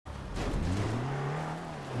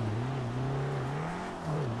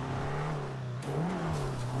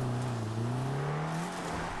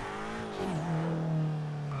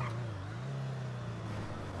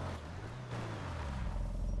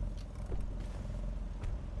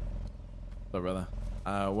So, brother.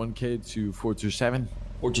 1K to 427.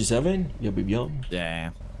 427? Yeah, baby, young. Yeah.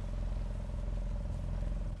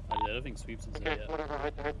 I don't think sweeps is there yet. All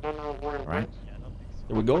right. Yeah, I don't think so.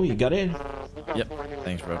 There we go. You got it. Yep.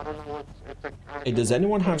 Thanks, bro. Hey, does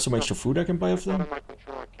anyone have some extra food I can buy off them?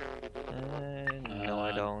 No,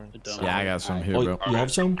 I don't. Yeah, I got some here, Oh, bro. you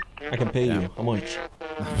have some? I can pay you. How much?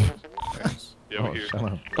 Yeah, Oh, we're here. shut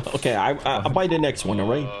up. Okay, I'll buy the next one,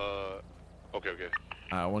 alright? Okay, okay.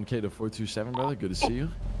 1K to 427, brother. Good to see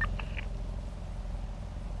you.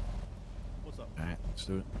 What's up? All right, let's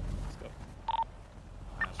do it. Let's go.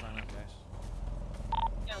 Sign up, guys.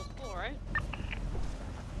 Yeah, it was cool, right?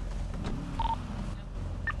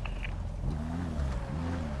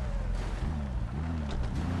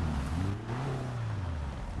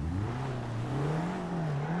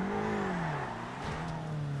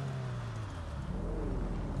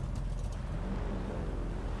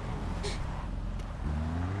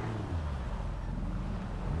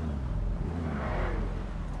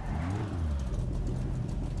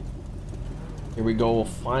 Here we go.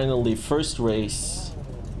 Finally, first race.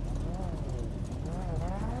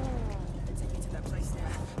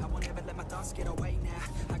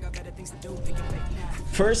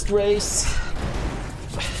 First race.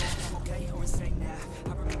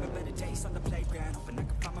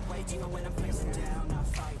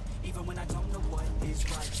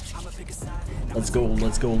 Let's go,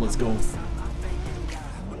 let's go, let's go.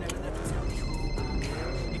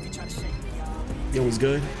 Yo, was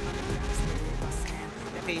good?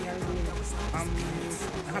 Hey, how are you?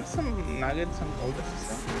 I have some nuggets and goldfish and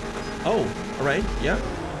stuff. Oh, alright, yeah.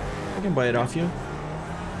 I can buy it off you.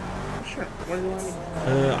 Sure. What do you want me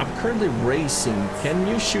I'm currently racing. Can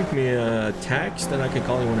you shoot me a text and I can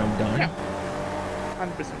call you when I'm done? Yeah.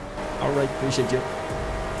 100%. Alright, appreciate you.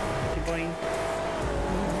 Keep going.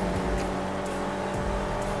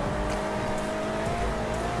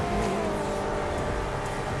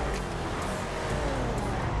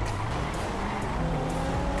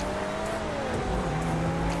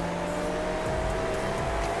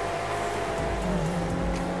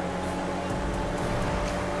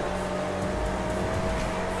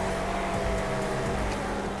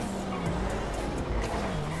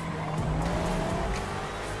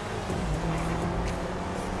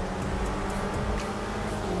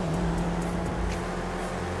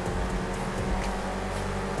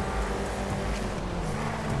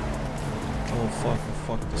 Oh fuck, I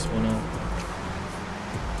fucked this one up.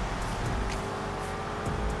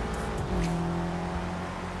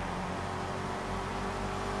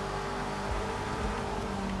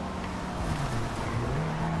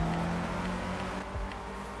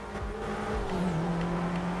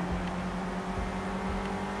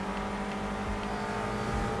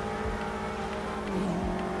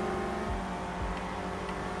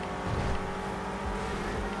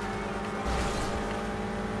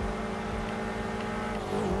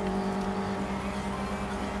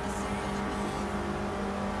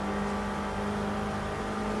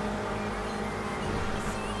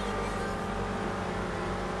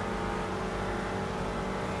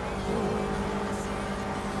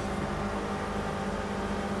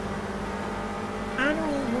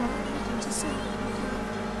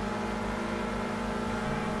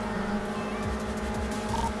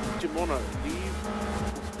 Mona, leave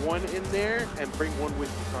one in there and bring one with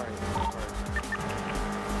you. Sorry.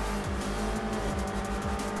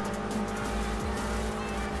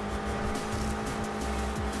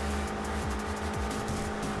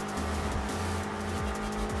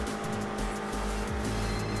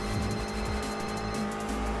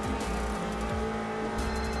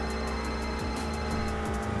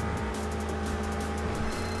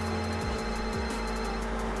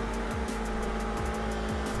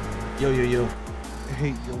 Yo.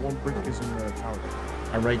 Hey, your one brick is in the tower.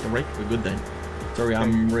 Alright, we're good then. Sorry,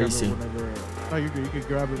 I'm racing. No, you're good. You can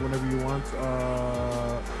grab it whenever you want.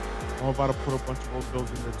 I'm about to put a bunch of old bills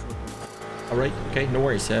in there too. Alright, okay, no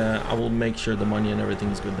worries. I will make sure the money and everything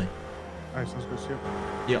is good then. Alright, sounds good. See you.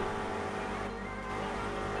 Yeah.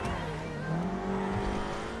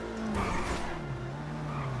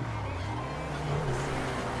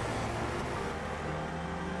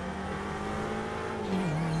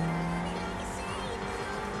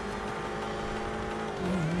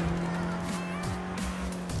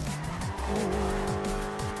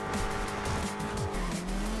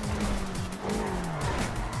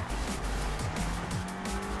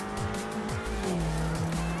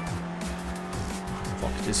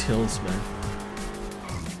 Fuck these hills, man.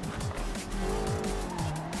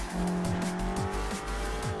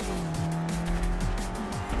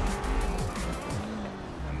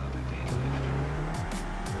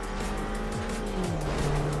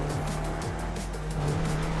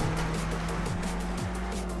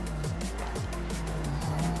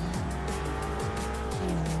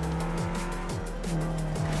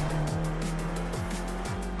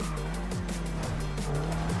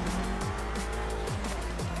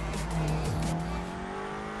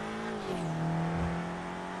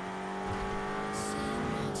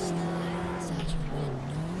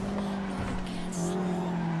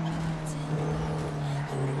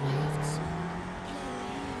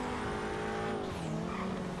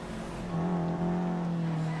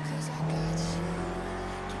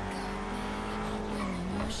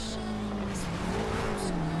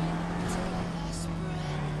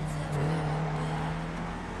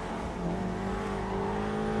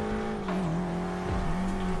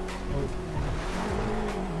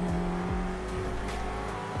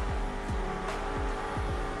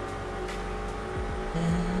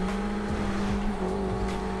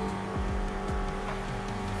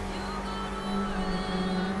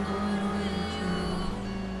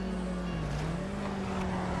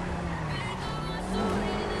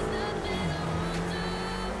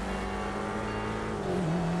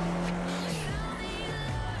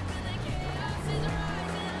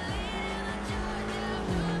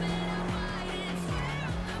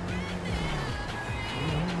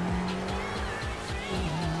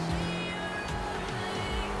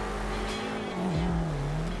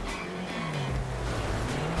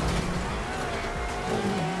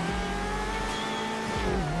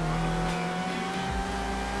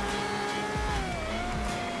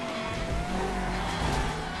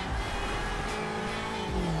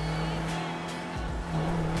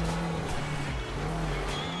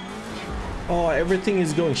 Oh, everything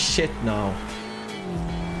is going shit now.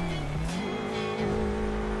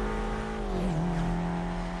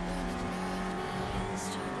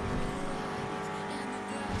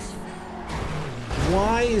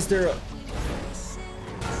 Why is there a...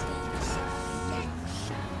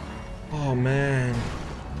 Oh man.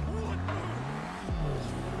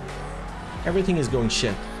 Everything is going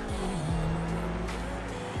shit.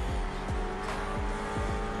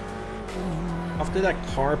 After that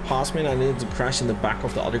car passed me, I needed to crash in the back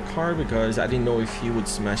of the other car because I didn't know if he would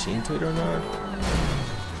smash into it or not.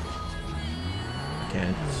 I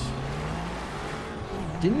can't.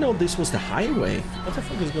 Didn't know this was the highway. What the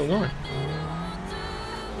fuck is going on?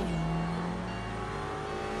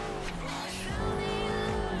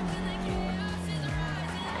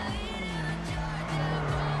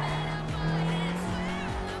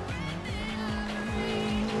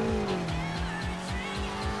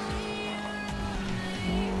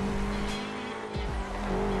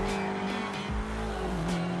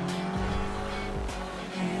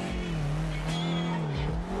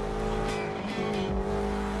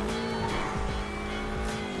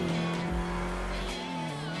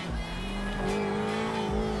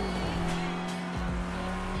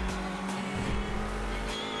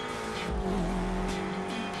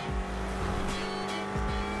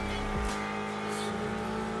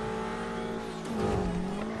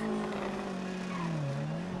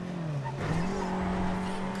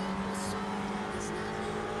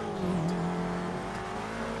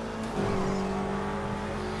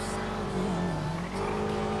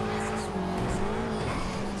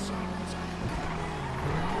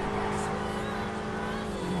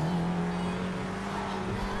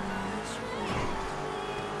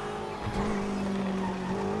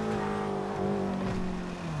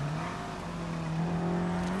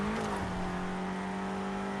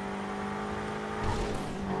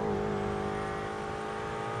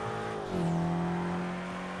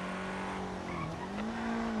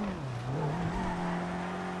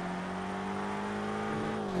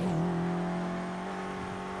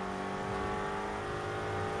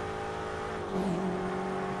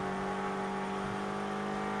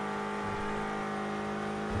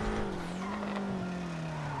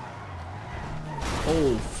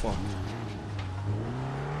 Oh, fuck.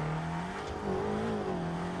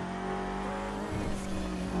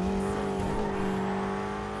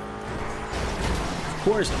 Of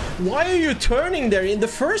course. Why are you turning there in the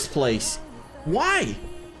first place? Why?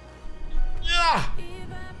 Yeah.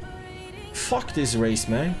 Fuck this race,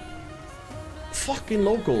 man. Fucking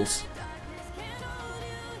locals.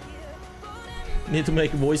 Need to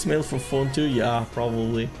make a voicemail for phone too? Yeah,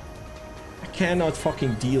 probably. I cannot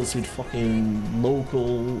fucking deal with fucking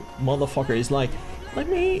local motherfuckers. Like, let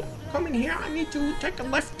me come in here, I need to take a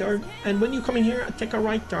left turn. And when you come in here, I take a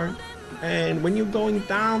right turn. And when you're going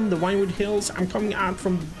down the Winewood Hills, I'm coming out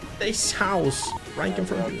from this house right in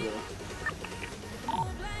front of you.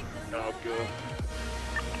 Oh, good.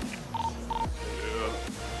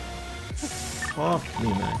 Yeah. Fuck me,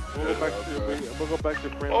 man. We'll go back to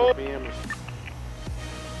Brandon BM.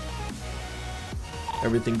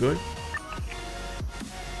 Everything good?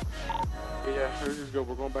 Yeah, let's just go.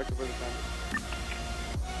 We're going back to Brandon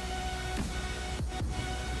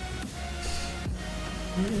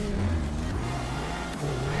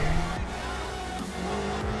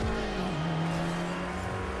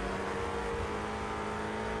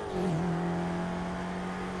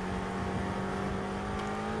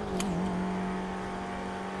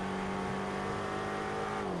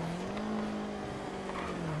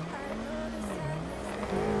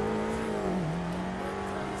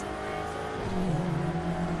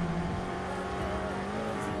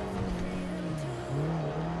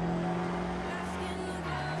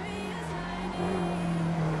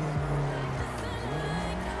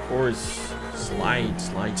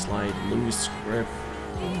Slide, loose grip.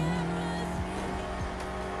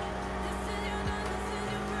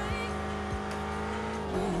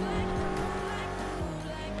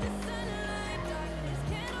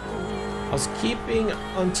 I was keeping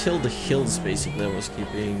until the hills, basically. I was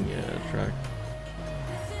keeping track.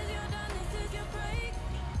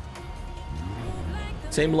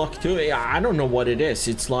 Same luck too. Yeah, I don't know what it is.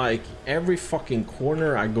 It's like every fucking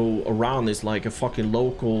corner I go around is like a fucking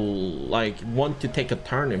local, like, want to take a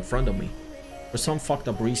turn in front of me for some fucked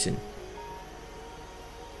up reason.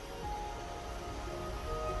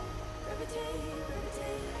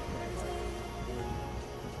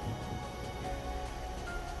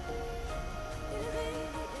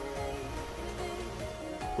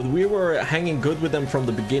 But we were hanging good with them from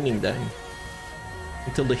the beginning then,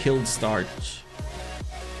 until the hill starts.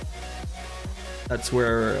 That's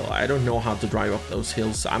where I don't know how to drive up those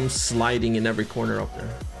hills. I'm sliding in every corner up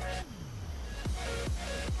there.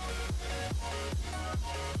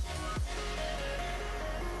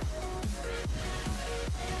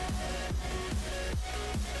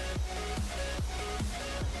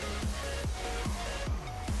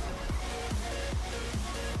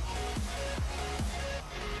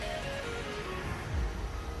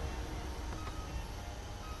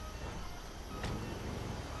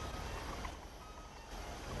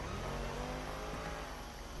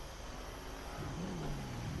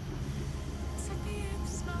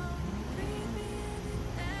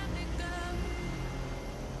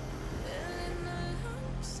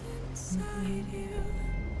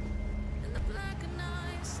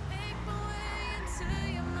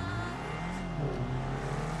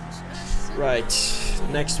 Right,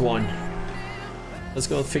 next one. Let's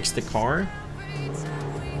go fix the car.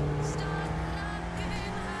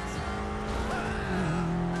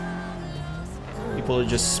 People are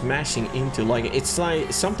just smashing into, like, it's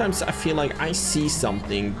like, sometimes I feel like I see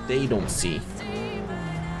something they don't see.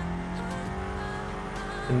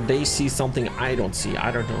 And they see something I don't see, I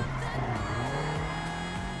don't know.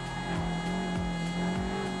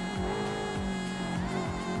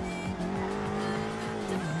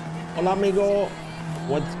 Hola amigo,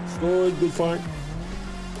 what's good? Good fun.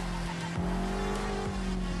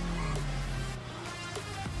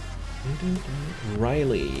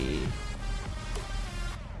 Riley.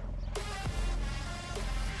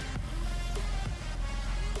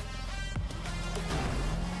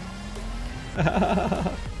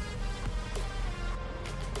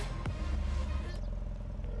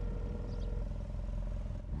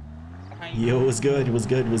 Yo, it was good, it was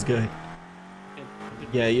good, it was good.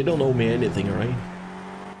 Yeah, you don't owe me anything, alright?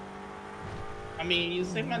 I mean, you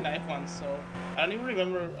saved my life once, so I don't even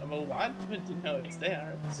remember about what, but you know it's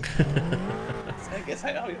there. So I guess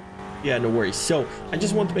I owe you. Yeah, no worries. So I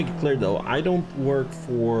just want to make it clear though, I don't work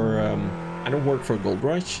for Gold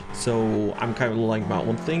Rush, so I'm kind of like my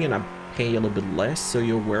own thing, and I pay a little bit less, so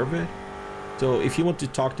you're aware of it. So if you want to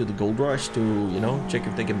talk to the Gold Rush to, you know, check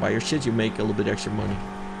if they can buy your shit, you make a little bit extra money.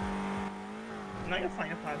 No, you're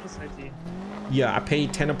fine. I just heard you. Yeah, I pay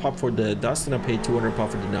 10 a pop for the dust, and I pay 200 a pop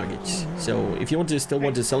for the nuggets. So if you want to still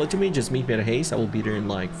want to sell it to me, just meet me at Hayes. I will be there in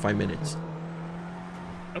like 5 minutes.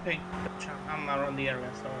 Okay, I'm around the area,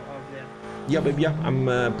 so I'll be there. Yeah, baby, yeah. I'm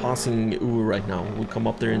passing Uwe right now. We'll come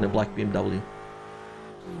up there in the black BMW.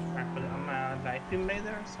 I'm a live team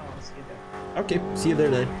later, so I'll see you there. Okay, see you there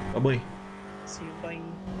then. Bye-bye. See you, bye.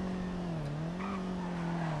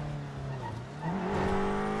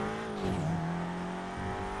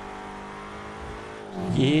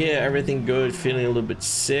 Yeah, everything good, feeling a little bit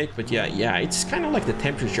sick, but yeah, it's kind of like the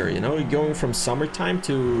temperature, you know, you're going from summertime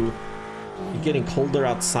to you're getting colder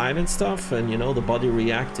outside and stuff, and you know, the body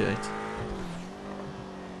react to it.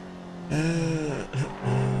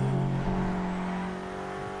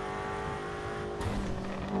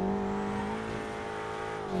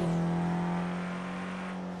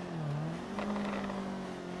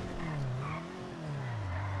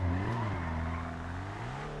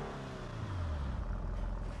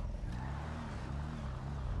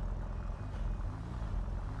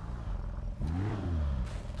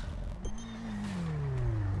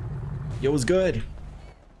 Yo, what's good?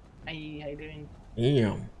 Hey, how you doing?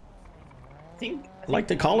 Yeah. I like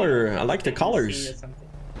the color. I like the colors.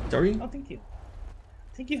 Sorry? Oh, thank you.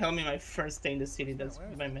 I think you helped me my first day in the city. That's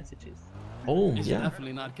my messages. Oh, It's yeah.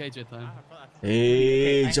 definitely not KJ time.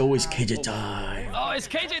 Hey, it's always KJ time. Oh, it's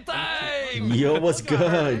KJ time! Yo, what's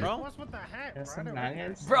good? What's with the heck, There's some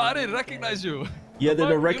nuggets. Bro, I didn't recognize you. Yeah, they Fuck, don't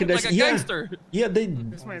you look recognize. like a Yeah, gangster. yeah, they.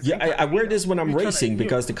 Yeah, I wear this when I'm racing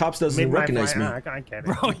because the cops doesn't recognize me. I get it.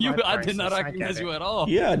 Bro, I did not I get recognize it. you at all.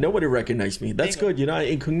 Yeah, nobody recognized me. That's good. You're not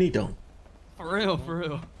incognito. For real, for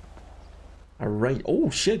real. All right. Oh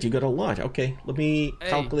shit, you got a lot. Okay, let me Hey.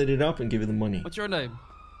 calculate it up and give you the money. What's your name?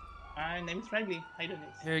 My name is Riley. How you doing?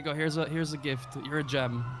 Here you go. Here's a gift. You're a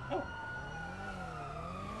gem. Oh.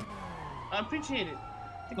 I appreciate it.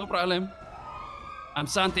 No problem. I'm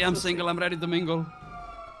Santi. I'm single. I'm ready to mingle.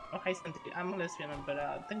 Oh, hi, Santi. I'm a lesbian,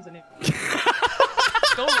 but things are new.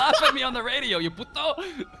 Don't laugh at me on the radio, you puto.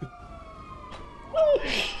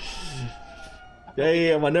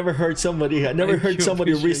 Damn, I never heard somebody Thank you, reach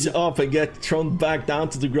appreciate up and get thrown back down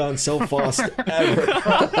to the ground so fast ever.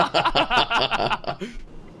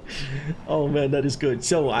 Oh man, that is good.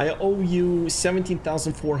 So I owe you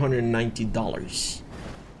 $17,490.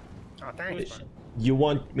 Oh, thanks. man. You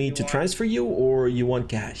want me to transfer you, or you want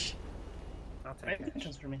cash? I'll Right, take you it. can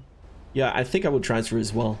transfer me. Yeah, I think I would transfer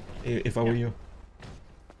as well if I were you.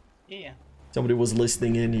 Yeah. Somebody was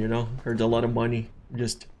listening in, you know, heard a lot of money. I'm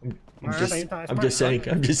just saying.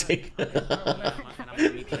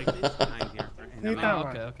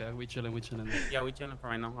 Okay. We chilling. Yeah, we chilling for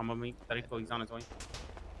right now. I'm gonna meet Tarico. He's on his way.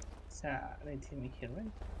 It's an ATM here, right?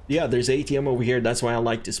 Yeah, there's ATM over here. That's why I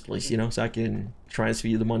like this place, you know, so I can transfer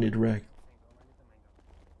you the money direct.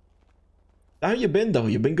 How you been though?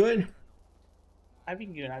 You been good? I've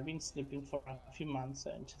been good. I've been sleeping for a few months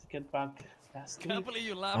and just get back last week. Can't believe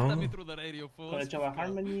you laughed at me through the radio, fool. Got a job at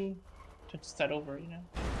Harmony. To start over, you know.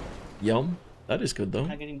 Yum. That is good though.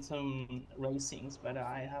 I'm getting some racings, but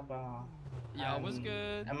I have a. Yeah, it was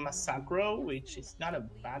good. A Masacro, which is not a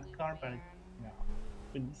bad car, but you know,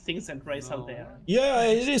 with things that race out there. Yeah,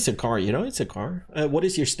 it is a car. You know, it's a car. What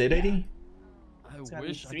is your state ID? I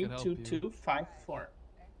wish I could help you. 32254.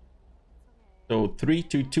 So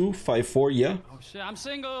 32254. Yeah. Oh shit, I'm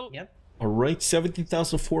single. Yep. All right,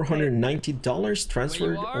 $17,490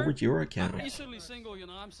 transferred over to your account. I'm recently single, you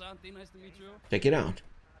know. I'm Santi. Nice to meet you. Check it out.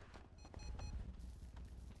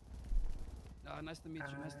 Nice to meet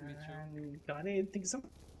you. Got it. Think so.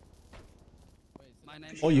 My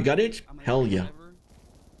name Oh, you got it? I'm a Hell yeah. driver.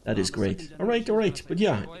 That is great. All right. But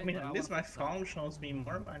yeah. I mean, at least my phone shows me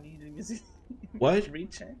more money. What?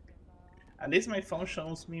 Recheck. At least my phone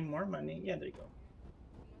shows me more money. Yeah, there you go.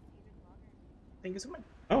 Thank you so much.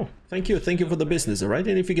 Oh, thank you. Thank you for the business, all right?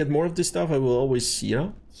 And if you get more of this stuff, I will always, you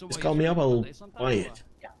know, just call me up. I'll buy it.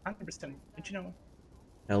 Yeah, 100%. But you know.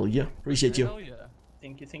 Hell yeah. Appreciate you. Hell yeah.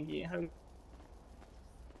 Thank you.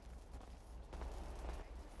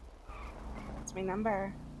 That's my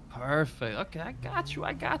number. Perfect. Okay, I got you.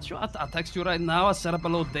 I'll text you right now. I'll set up a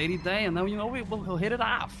little datey day, and then, you know, we'll hit it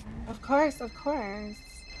off. Of course.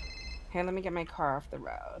 Here, let me get my car off the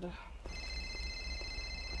road.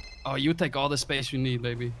 Oh, you take all the space you need,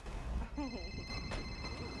 baby.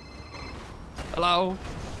 Hello?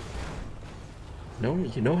 No,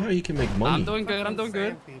 you know how you can make money? I'm doing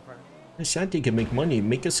good. Santi can make money.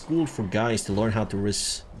 Make a school for guys to learn how to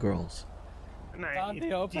risk girls.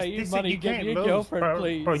 Santi, I'll pay you money. Give me a girlfriend,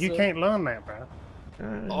 please. Bro, you can't learn that, bro.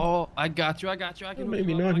 Oh, I got you. I can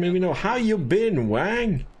maybe not. How you been,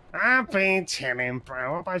 Wang? I've been chilling,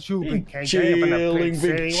 bro. What about you, Big KJ? Chilling,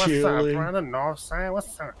 What's up, bro? The north side,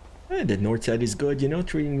 what's up? The north side is good, you know,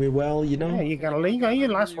 treating me well, you know. Yeah, you gotta leave. You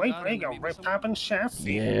lost weight, bro. You got rip top and chef.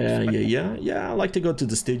 Yeah. I like to go to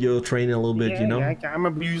the studio, train a little bit, you know. Yeah,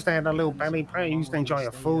 I'm used to have a little belly, bro. You used to enjoy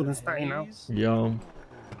your food and stuff, you know. Yeah.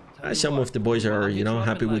 Some of the boys are, you know,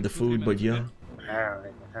 happy with the food, but yeah.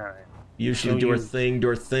 Alright. Usually do our thing.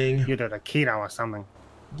 You do the keto or something.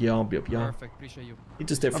 Yeah. Perfect. Appreciate you. You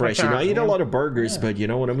just stay fresh, you know. I eat a lot of burgers, but you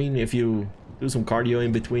know what I mean? If you do some cardio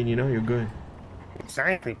in between, you know, you're good.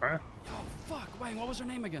 Exactly, bro. Oh, fuck. Wait, what was her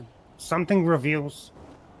name again? Something reviews.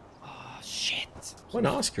 Oh, shit. What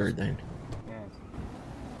Oscar, then? Yeah.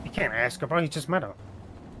 You can't ask her, bro. You just met her.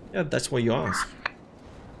 Yeah, that's what you ask.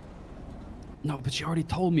 No, but she already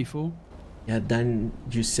told me, fool. Yeah, then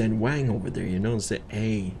you send Wang over there, you know, and say,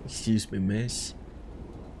 hey, excuse me, miss.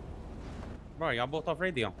 Bro, y'all both off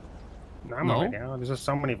radio. No, I'm on radio. There's just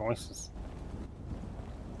so many voices.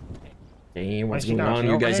 Hey, what's going on?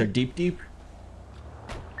 You guys are deep?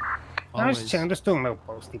 I was chilling, just doing a little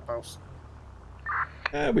posty post.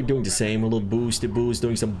 We're doing the same, a little boosty boost,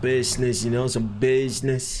 doing some business, you know, some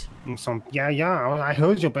business. Yeah, I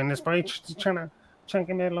heard your business, bro. Just trying to give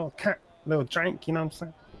me a little drink, you know what I'm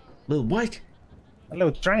saying? Little what? A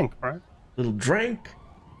little drink, bro. Little drink?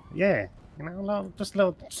 Yeah, you know,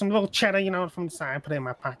 some little cheddar, you know, from the side, put it in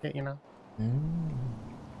my pocket, you know.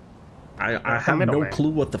 I have no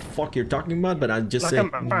clue what the fuck you're talking about, but I'm just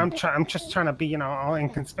saying. I'm just trying to be, you know, all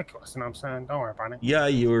inconspicuous, you know what I'm saying? Don't worry about it. Yeah,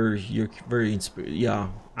 you're very yeah.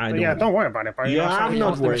 Don't worry about it, bro. Yeah, I'm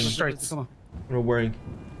not worrying. I'm not worrying.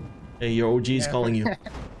 Hey, your OG is calling you.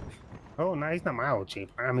 Oh, no, he's not my OG.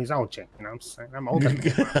 I'm his OG, you know what I'm saying? I'm older than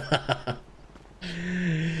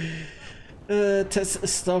test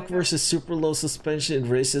stock versus super low suspension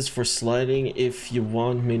races for sliding if you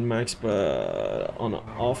want min-max, but on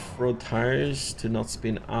off-road tires to not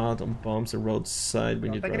spin out on bumps and roadside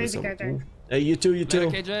when you drive yourself. Hey, you too.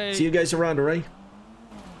 See you guys around, alright?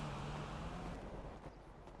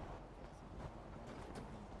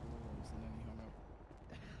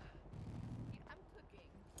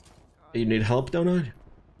 You need help, Donut?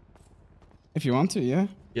 If you want to, yeah.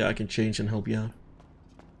 Yeah, I can change and help you out.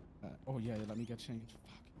 Oh yeah, let me get changed.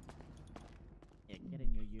 Fuck. Yeah, get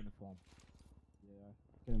in your uniform. Yeah,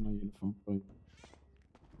 get in my uniform. Please.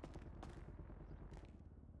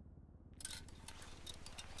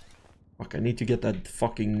 Fuck, I need to get that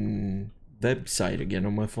fucking website again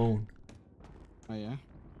on my phone. Oh yeah.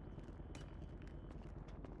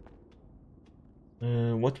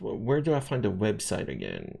 Where do I find the website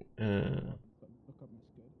again?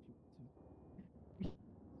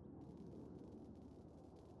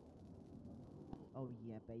 Oh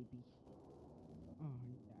yeah, baby. Oh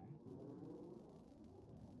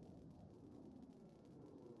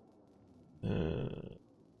yeah.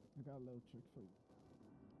 I got a little trick for you.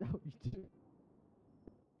 Oh, you do.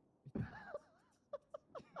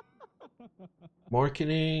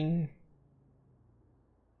 Marketing.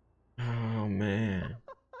 Oh man.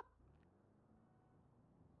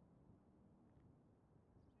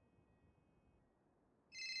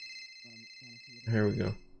 Here we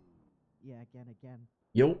go. Yeah, again.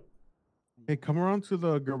 Yo. Hey, come around to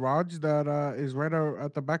the garage that is right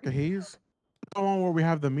at the back of Hayes. The one where we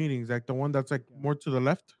have the meetings, like the one that's like more to the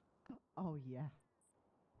left. Oh yeah.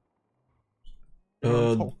 You know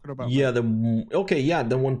what I'm talking about, Yeah, man. yeah,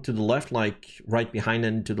 the one to the left, like right behind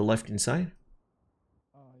and to the left inside.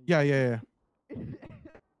 Yeah.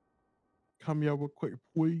 Come here real quick,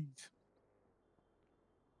 please.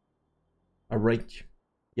 All right.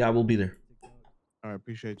 Yeah, I will be there. I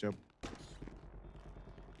appreciate you.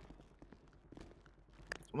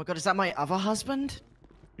 Oh my god, is that my other husband?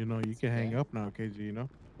 You know, you can hang up now, KG, you know?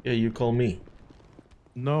 Yeah, you call me.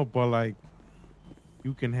 No, but like,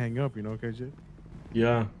 you can hang up, you know, KG?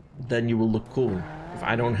 Yeah, then you will look cool. If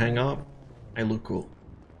I don't hang up, I look cool.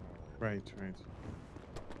 Right.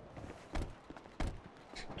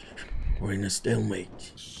 We're in a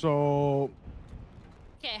stalemate. So...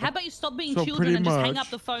 Okay, how about you stop being So children and just hang much-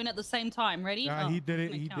 up the phone at the same time? Ready? Yeah, he did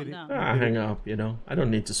it. He did it. I hang up, you know. I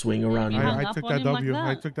don't need to swing around. you here. hung I up took on that him like W.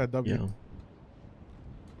 I that? took that W.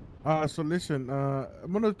 Yeah. So listen,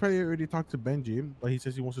 I'm gonna probably already talk to Benji, but he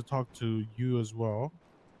says he wants to talk to you as well.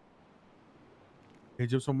 Hey,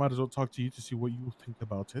 Jim, so might as well talk to you to see what you think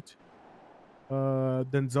about it.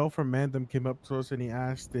 Denzel from Mandem came up to us and he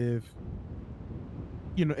asked if,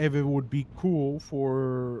 you know, if it would be cool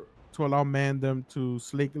to allow Mandem to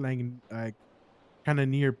sling like kind of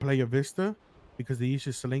near Playa Vista, because they used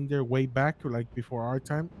to sling there way back, like before our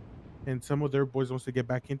time, and some of their boys wants to get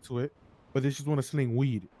back into it, but they just want to sling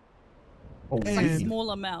weed. Oh, Like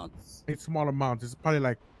small amounts. It's small amounts. It's probably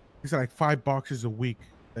like it's like 5 boxes a week,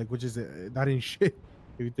 like, which is that ain't shit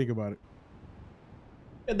if you think about it.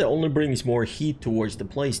 Yeah, that only brings more heat towards the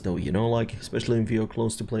place, though. You know, like especially if you're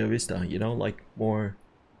close to Playa Vista. You know, like more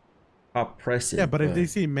oppressive. Yeah, but if they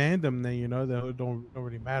see Mandem, then you know they don't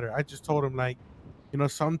really matter. I just told him, like, you know,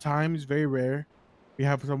 sometimes, very rare, we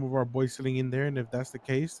have some of our boys sitting in there, and if that's the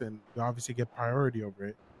case, then we obviously get priority over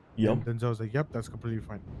it. Yep. And Denzel's like, yep, that's completely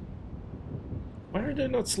fine. Why are they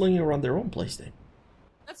not slinging around their own place then?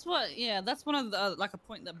 That's what. Yeah, that's one of the like a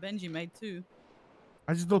point that Benji made too.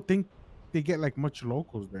 I just don't think they get like much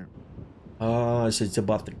locals there. So it's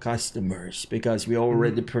about the customers, because we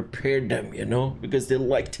already prepared them, you know, because they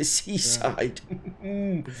like the seaside.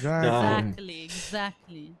 Exactly.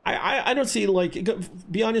 I don't see, like,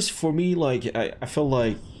 be honest, for me, like, I feel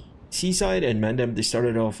like seaside and Mandem, they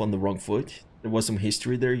started off on the wrong foot. There was some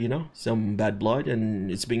history there, you know, some bad blood, and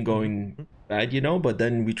it's been going bad, you know, but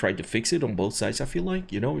then we tried to fix it on both sides, I feel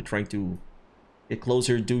like, you know, we're trying to get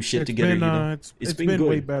closer, do shit together, you know. It's been good.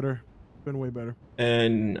 way better. Been way better.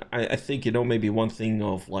 And I think, you know, maybe one thing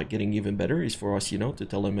of like getting even better is for us, you know, to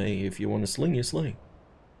tell them, hey, if you want to sling, you sling.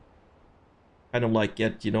 Kind of like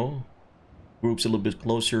get, you know, groups a little bit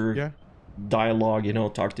closer. Yeah. Dialogue, you know,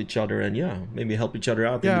 talk to each other, and yeah, maybe help each other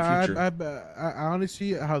out in the future. I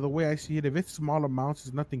honestly, the way I see it, if it's small amounts,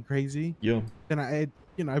 it's nothing crazy. Yeah. Then I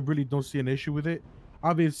really don't see an issue with it.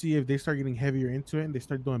 Obviously, if they start getting heavier into it and they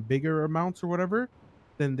start doing bigger amounts or whatever,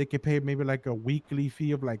 then they could pay maybe like a weekly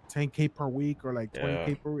fee of like 10K per week or like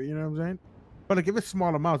 20K per week, you know what I'm saying? But like if it's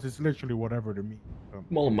small amounts, it's literally whatever to me. So.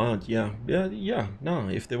 Small amount, yeah. No,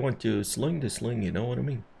 if they want to sling, they sling, you know what I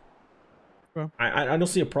mean? Well, I don't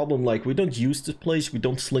see a problem. Like, we don't use this place, we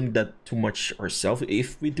don't sling that too much ourselves.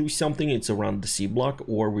 If we do something, it's around the C block,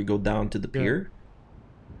 or we go down to the pier.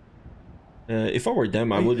 If I were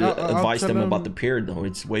them, I would advise them about the pier, though.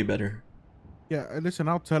 It's way better. Yeah, listen,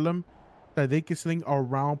 I'll tell them that they can sling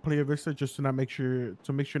around Playa Vista just to make sure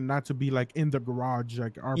not to be like in the garage,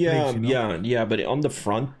 like our place, you know? Yeah, but on the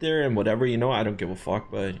front there and whatever, you know, I don't give a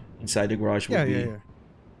fuck, but inside the garage would be... Yeah.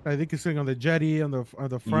 They can sling on the jetty, on the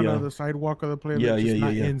front of the sidewalk of the Playa Vista,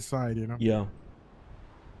 not inside, you know? Yeah. All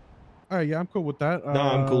right, yeah, I'm cool with that. No,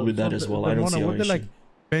 I'm cool with that as well. I don't see how like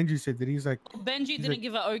Benji said that he's like... Benji didn't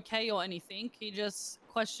give it okay or anything. He just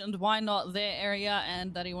questioned why not their area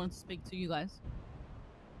and that he wanted to speak to you guys.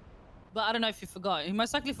 But I don't know if he forgot. He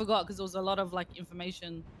most likely forgot because there was a lot of like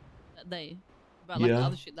information that day about like the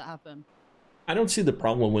other shit that happened. I don't see the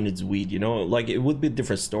problem when it's weed, you know? Like, it would be a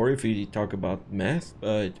different story if you talk about meth,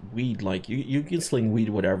 but weed, like, you can sling weed,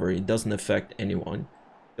 whatever. It doesn't affect anyone.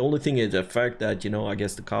 The only thing is the fact that, you know, I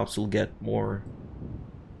guess the cops will get more...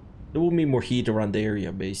 There will be more heat around the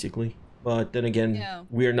area, basically. But then again,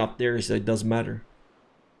 we're not there, so it doesn't matter.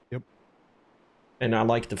 Yep. And I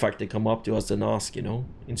like the fact they come up to us and ask, you know,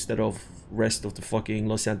 instead of rest of the fucking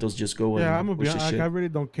Los Santos just go and I'm gonna be push the honest, shit. like, I really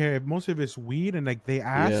don't care. If most of it's weed and like they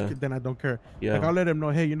ask, then I don't care. Like I'll let them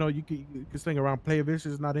know, hey, you know, you can sling around. Play Vista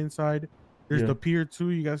is not inside. There's the pier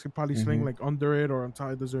too. You guys could probably sling like under it or on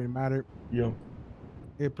top. It doesn't really matter. Yeah.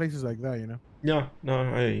 Yeah, places like that, you know. Yeah, no,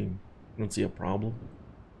 I don't see a problem.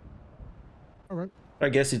 All right. I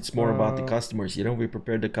guess it's more about the customers, you know. We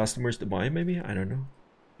prepared the customers to buy, maybe. I don't know,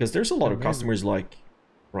 because there's a lot of customers like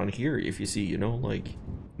around here. If you see, you know, like.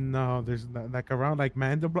 No, there's not, like around like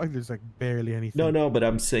Mandablock. There's like barely anything. No, but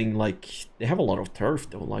I'm saying like they have a lot of turf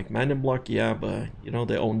though. Like Mandablock, yeah, but you know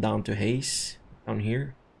they own down to Hayes down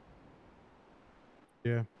here.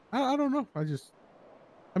 Yeah, I don't know.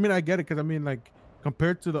 I mean, I get it because I mean, like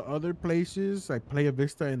compared to the other places, like Playa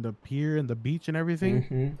Vista and the pier and the beach and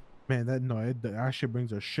everything. Man, that shit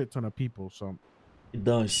brings a shit ton of people. So it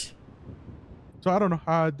does. So I don't know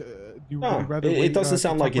how it doesn't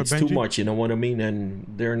sound like it's too much, you know what I mean? And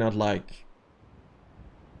they're not like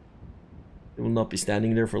they will not be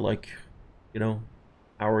standing there for like, you know,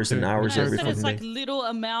 hours and hours every fucking day. It's like little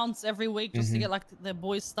amounts every week just to get like their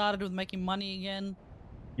boys started with making money again.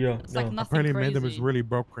 Yeah, it's like nothing apparently crazy. Mandem is really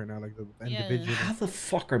broke right now, like the individually. How the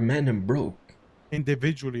fuck are Mandem broke?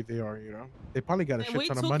 Individually they are, you know. They probably got a shit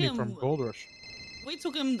ton of money from Gold Rush. We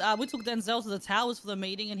took Denzel to the towers for the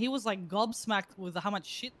meeting, and he was like gobsmacked with how much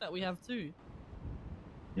shit that we have too.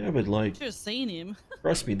 Yeah, but like, should have seen him.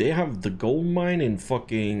 Trust me, they have the gold mine in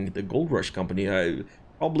fucking the Gold Rush company. I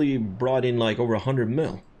probably brought in like over 100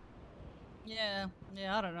 mil. Yeah,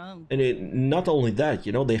 I don't know. And not only that,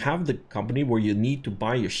 you know, they have the company where you need to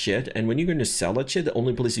buy your shit, and when you're gonna sell that shit, the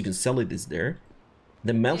only place you can sell it is there.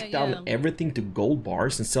 They melt down everything to gold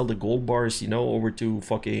bars and sell the gold bars, you know, over to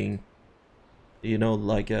fucking, you know,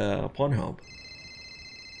 like a pawn hub.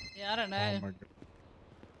 Yeah, I don't know. Oh my God.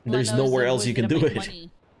 There's nowhere else you can do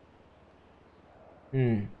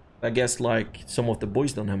it. I guess like some of the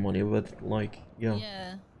boys don't have money, but like,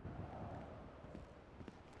 yeah.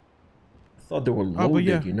 I thought they were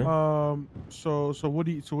loaded, you know. So what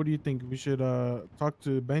do you think? We should talk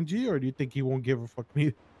to Benji, or do you think he won't give a fuck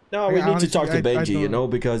me? No, we need to talk to Benji, you know,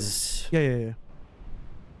 because yeah.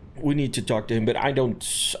 We need to talk to him, but I don't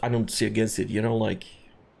see against it, you know, like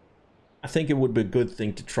I think it would be a good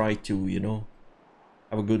thing to try to, you know,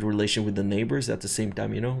 have a good relation with the neighbors at the same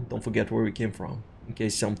time, you know. Don't forget where we came from in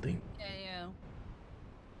case something. Yeah.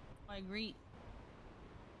 I agree.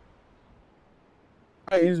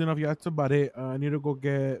 Alright, easy enough. Yeah, that's about it. I need to go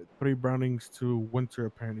get 3 Brownings to Winter.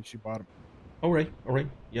 Apparently, she bought them. All right.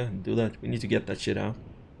 Yeah, do that. We need to get that shit out.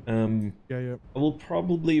 Yeah. I will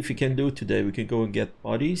probably, if you can do it today, we can go and get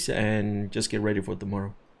bodies and just get ready for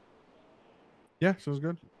tomorrow. Yeah, sounds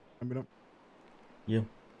good. Let me know. Yeah,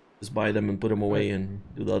 just buy them and put them away and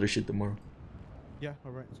do the other shit tomorrow. Yeah,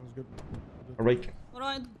 all right, sounds good. All right.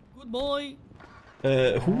 Good boy.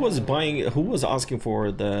 Who was asking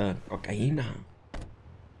for the cocaine?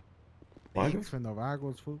 Vagos?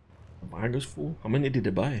 Vagos full. Vagos full? How many did they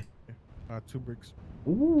buy? 2 bricks.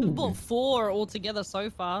 Ooh. We bought 4 altogether so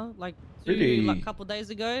far. Like 2 really? like a couple days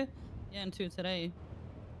ago. Yeah, and 2 today.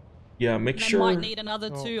 Yeah, make and sure. I might need another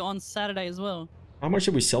 2 on Saturday as well. How much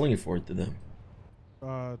are we selling it for to them?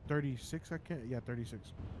 36. I can't. Yeah,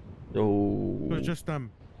 36. So it's just them.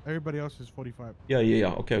 Everybody else is 45.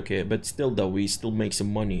 Yeah. Okay. But still, though, we still make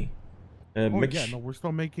some money. No, we're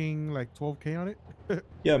still making like 12K on it.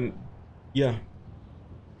 Yeah.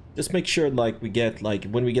 Just make sure, like, we get, like,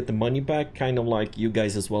 when we get the money back, kind of like you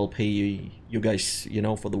guys as well pay you guys, you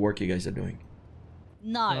know, for the work you guys are doing.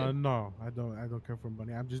 No. No, I don't care for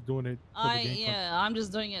money. I'm just doing it for the gang. I'm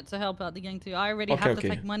just doing it to help out the gang too. I already have to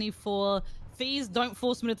take money for fees. Don't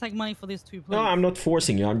force me to take money for this too, please. No, I'm not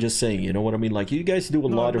forcing you. I'm just saying, you know what I mean? Like, you guys do a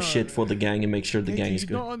lot of shit for the gang and make sure the gang is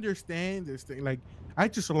good. You don't understand this thing. Like, I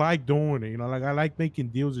just like doing it, you know? Like, I like making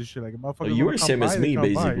deals and shit. Like, motherfuckers you're the same as me,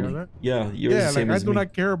 basically. You know? Yeah, you're the same as me. I do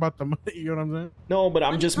not care about the money, you know what I'm saying? No, but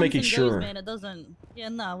I'm just making sure. Man, it doesn't... Yeah,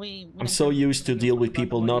 no, I'm so used to deal with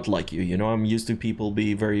people not like you, you know? I'm used to people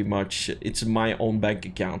be very much, it's my own bank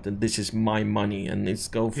account, and this is my money, and it's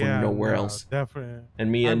go from nowhere else. Definitely. And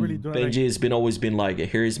me and Benji has always been like,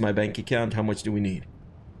 here's my bank account, how much do we need?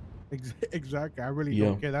 Exactly. I really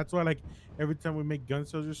don't care. That's why, like, every time we make gun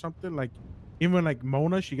sales or something, like, even like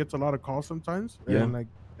Mona, she gets a lot of calls sometimes. And like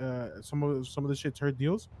some of the shit's her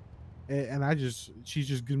deals. and she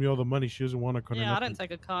just gives me all the money. She doesn't want to cut. Yeah, I don't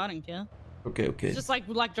take a car. I don't care. Okay, okay. It's just like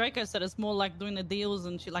Draco said, it's more like doing the deals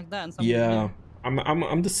and shit like that. And Yeah,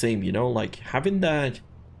 I'm the same, you know, like having that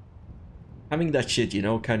shit, you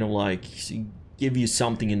know, kind of like give you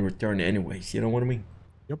something in return anyways, you know what I mean?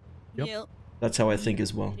 Yep. That's how I think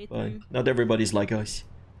as well, but not everybody's like us.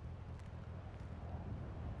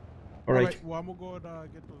 All right. Well, I'm gonna go and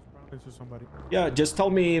get those brownies to somebody. Yeah, just tell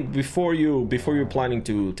me before you're planning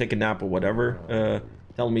to take a nap or whatever.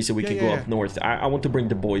 Tell me so we can go up north. I want to bring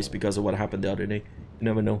the boys because of what happened the other day. You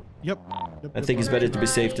never know. Yep. I think it's better to be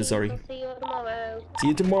safe than sorry. See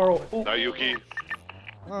you tomorrow. Oh. Yuki.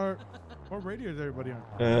 What radio is everybody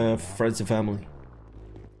on? Friends and family.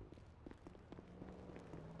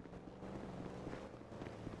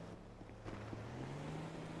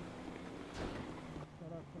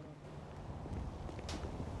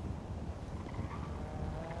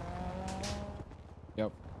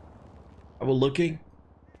 Yep. How we looking?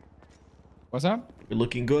 What's up? We're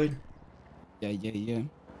looking good. Yeah.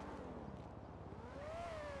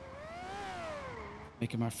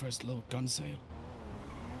 Making my first little gun sale.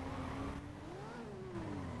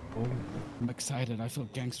 Oh. I'm excited. I feel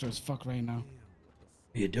gangster as fuck right now.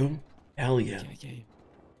 You do? Hell yeah. Yeah.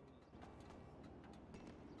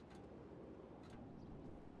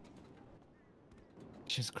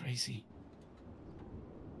 She's crazy.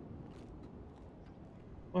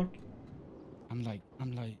 Fuck. I'm like,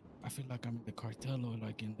 I feel like I'm in the cartel or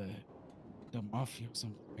like in the mafia or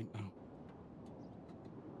something right now.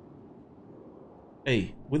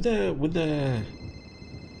 Hey, with the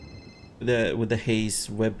Hayes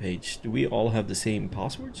webpage, do we all have the same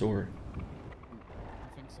passwords or?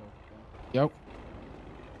 I think so. Yeah. Yep.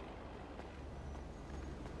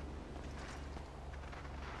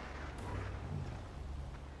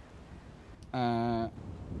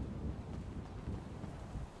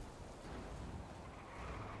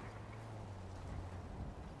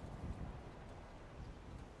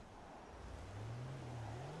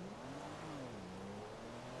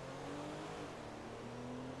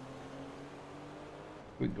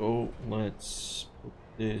 We go. Let's put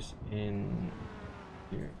this in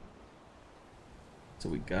here. So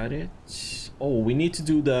we got it. Oh, we need to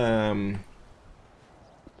do the.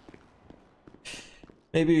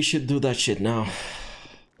 Maybe we should do that shit now.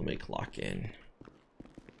 Let me clock in.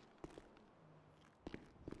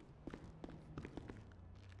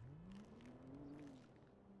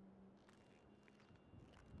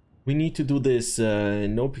 We need to do this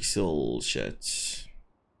no pixel shit.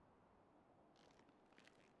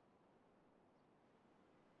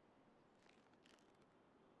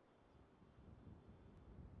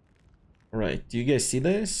 Alright, do you guys see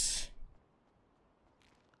this?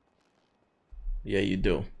 Yeah, you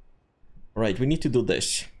do. Alright, we need to do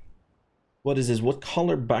this. What is this? What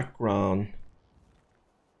color background?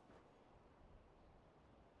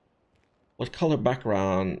 What color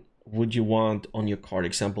background would you want on your card?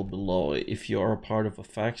 Example below. If you are a part of a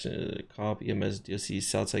faction, cop, EMS, DLC,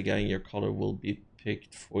 Southside Gang, your color will be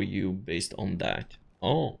picked for you based on that.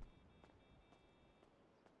 Oh.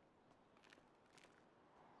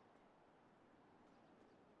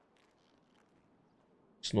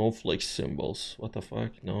 Snowflake symbols. What the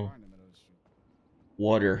fuck? No.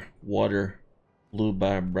 Water. Blue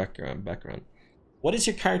background. What is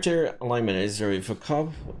your character alignment? Is there if a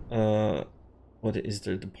cop? What is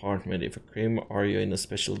their department? If a crime, are you in a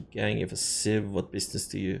special gang? If a civ, what business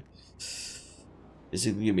do you?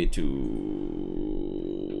 Basically, give me to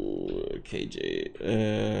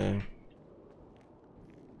KJ.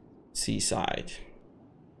 Seaside.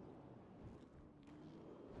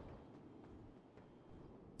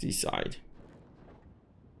 Seaside.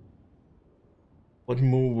 What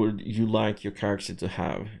move would you like your character to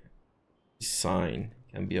have? Sign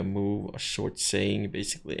can be a move, a short saying,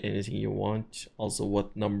 basically anything you want. Also,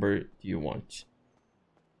 what number do you want?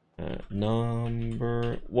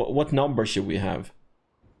 Number. What number should we have?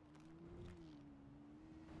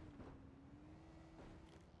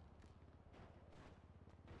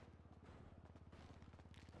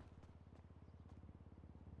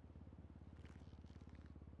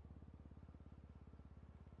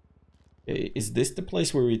 Is this the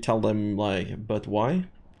place where we tell them like, but why?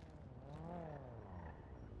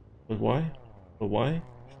 But why? But why?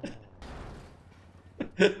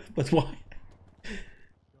 But why?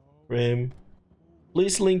 Rim.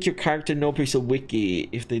 Please link your character no pixel wiki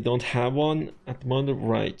if they don't have one at the moment.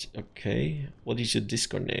 Right, okay. What is your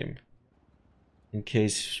Discord name? In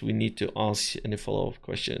case we need to ask any follow-up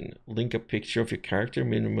question. Link a picture of your character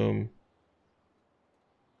minimum.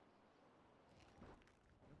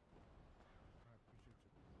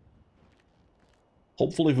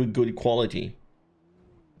 Hopefully with good quality.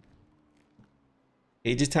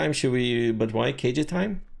 KJ time, should we... But why KJ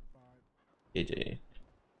time? KJ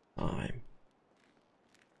time.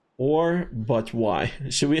 Or but why?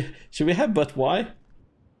 Should we have but why?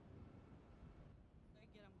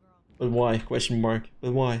 But why? Question mark.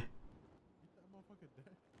 But why?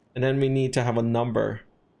 And then we need to have a number.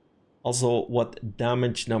 Also, what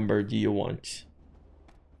damage number do you want?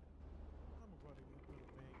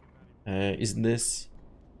 Isn't this?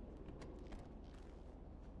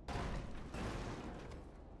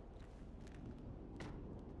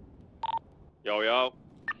 Yo.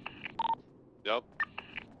 Yep.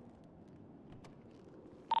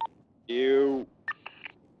 You.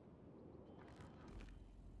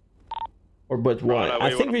 Or but why? Right,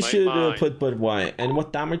 I think we should put but why. And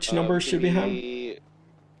what damage number should we have?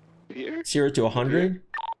 Here? 0 to 100?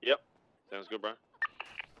 Yep. Sounds good, bro.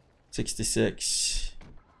 66.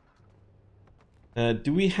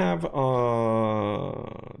 Do we have a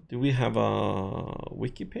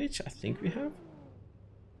wiki page? I think we have.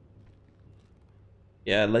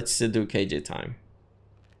 Yeah, let's do KJ time.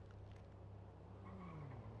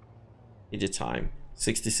 KJ time.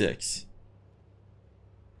 66.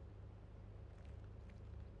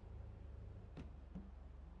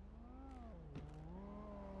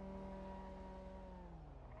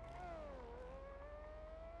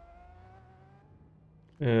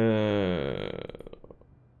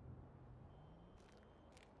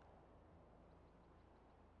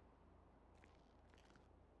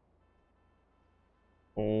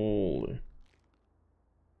 Holy.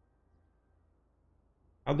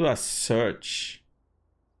 How do I search?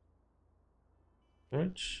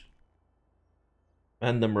 Search?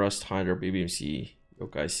 Random Rust Hider, BBMC,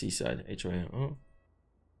 Yokai Seaside, HOA. Oh.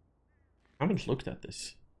 I haven't looked at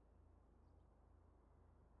this.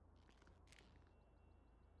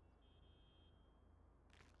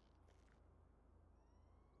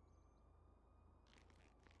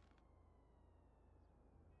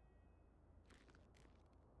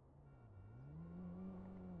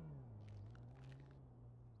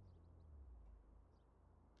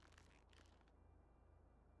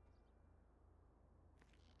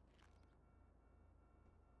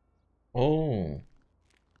 Oh,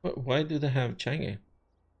 but why do they have Changi?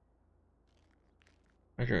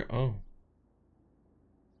 Okay, oh.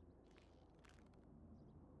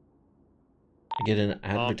 I get an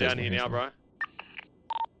advertisement. Down here now, bro. I'm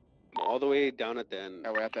all the way down at the end.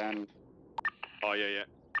 Oh, we're at the end. Oh, yeah.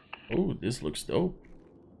 Oh, this looks dope.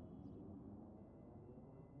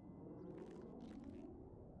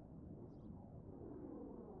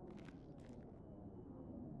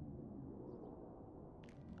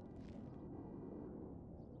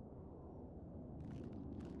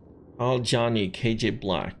 Oh, Johnny, KJ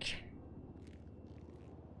Black.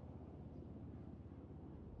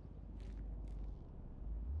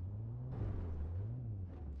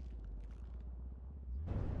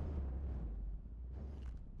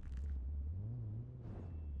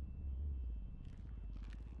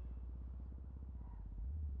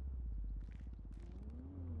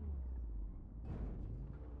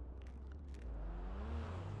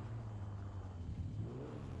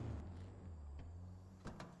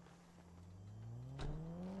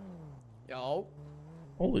 Yo.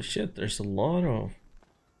 Holy shit, there's a lot of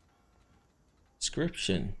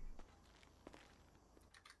description.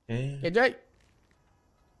 Okay. Hey, Jay.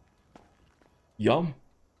 Yum.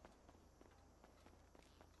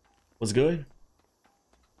 What's good?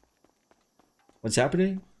 What's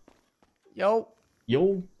happening? Yo.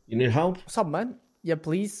 Yo, you need help? What's up, man? Yeah,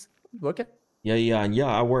 please. Working? Yeah,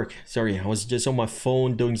 I work. Sorry, I was just on my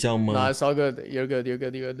phone doing some... Nah, it's all good. You're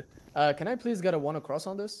good. Can I please get a 1 across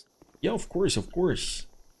on this? Yeah, of course. State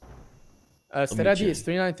ID is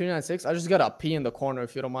 39396. I just got a P in the corner,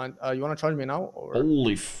 if you don't mind. You want to charge me now? Or?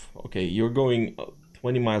 Holy okay, you're going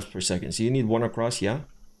 20 miles per second. So you need 1 across, yeah?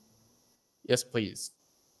 Yes, please.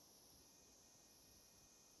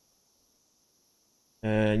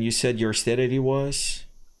 And you said your state ID was?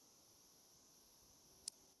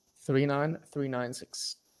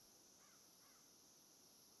 39396.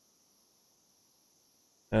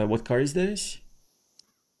 What car is this?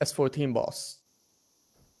 S14 boss.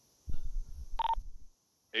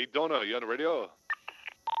 Hey, Donna, you on the radio?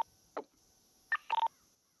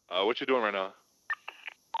 What you doing right now?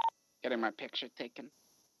 Getting my picture taken.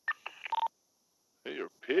 Hey, your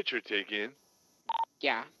picture taken?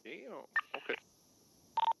 Yeah. Damn. Okay.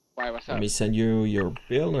 Why, what's up? Let me send you your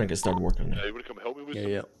bill and I can start working on it. You wanna come help me with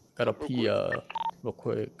Yeah. Gotta pee real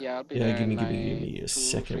quick. Yeah, I'll be Yeah, there give in me like a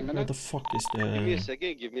second. What the fuck is that?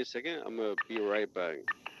 Give me a second. I'm gonna be right back.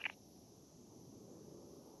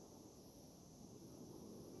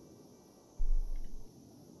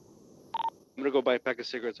 I'm gonna go buy a pack of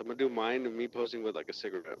cigarettes. I'm gonna do mine and me posing with like a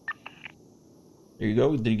cigarette. There you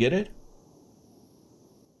go. Did you get it?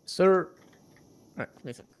 Sir. Alright,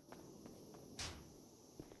 Nathan.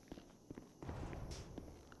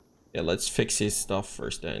 Yeah, let's fix his stuff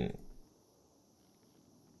first then.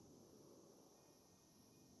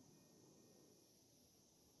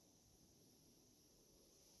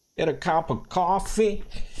 Get a cup of coffee.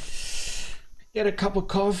 Get a cup of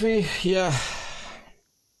coffee. Yeah.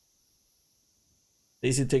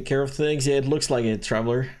 Easy to take care of things. Yeah, it looks like it,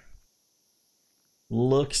 Traveler.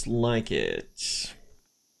 Looks like it.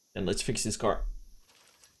 And let's fix this car.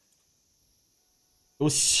 It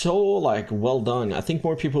was so, like, well done. I think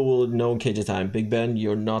more people will know Cage Time. Big Ben,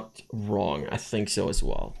 you're not wrong. I think so as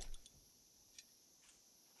well.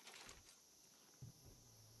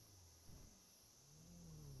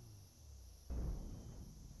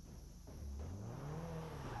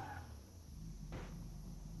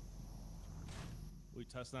 We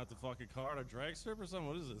testing out the fucking car at a drag strip or something?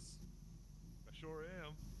 What is this? I sure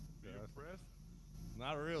am. You impressed?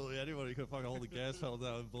 Not really. Anybody could fucking hold the gas pedal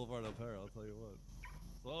down in Boulevard of Peril, I'll tell you what.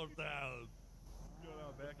 Slow him down. What's going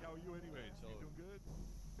on, Beck? How are you anyway? You doing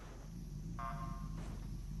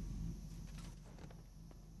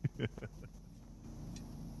good?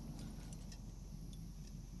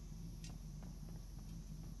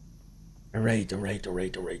 Alright.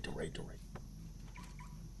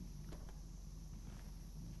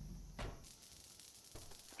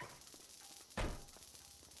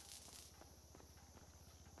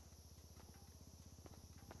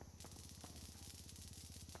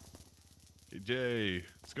 Hey, Jay.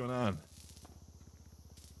 What's going on?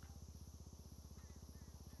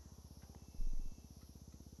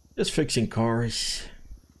 Just fixing cars.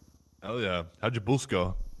 Hell yeah. How'd your boost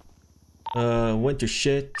go? Went to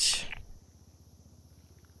shit.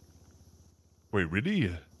 Wait,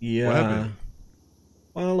 really? Yeah. What happened?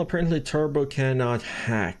 Well, apparently Turbo cannot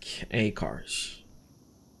hack A cars.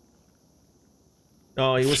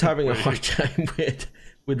 Oh, he was having a hard time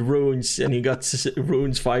with runes, and he got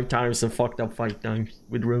runes 5 times and fucked up 5 times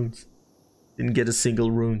with runes. Didn't get a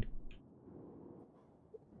single rune.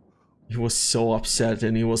 He was so upset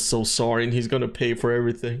and he was so sorry, and he's gonna pay for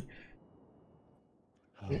everything.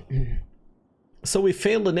 So we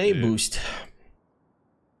failed an A boost.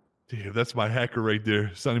 Damn, that's my hacker right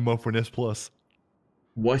there. Signing him up for an S+.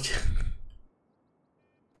 What?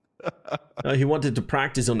 He wanted to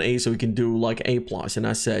practice on A so he can do like A+, and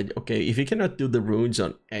I said, okay, if you cannot do the runes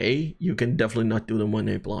on A, you can definitely not do them on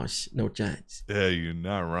A+. No chance. Yeah, you're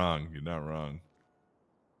not wrong. You're not wrong.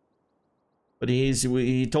 But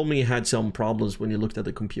he told me he had some problems when he looked at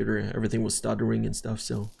the computer. Everything was stuttering and stuff,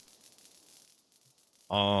 so.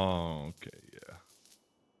 Oh, okay, yeah.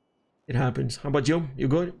 It happens. How about you? You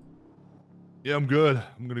good? Yeah, I'm good.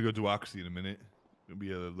 I'm gonna go do Oxy in a minute. Gonna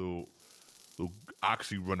be a little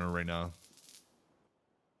Oxy runner right now.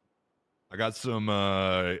 I got some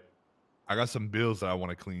bills that I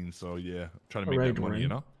want to clean, so yeah, I'm trying to make that money, you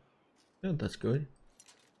know? Yeah, that's good.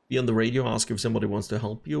 Be on the radio, ask if somebody wants to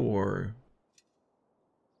help you, or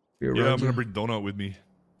be around Yeah, I'm you. gonna bring Donut with me.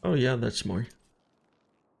 Oh yeah, that's smart.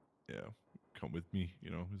 Yeah, come with me.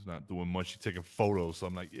 You know, he's not doing much. He's taking photos, so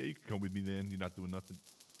I'm like, yeah, you can come with me then. You're not doing nothing.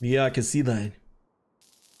 Yeah, I can see that.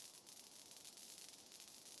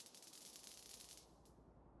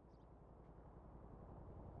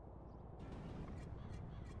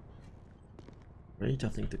 Right, I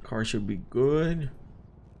think the car should be good.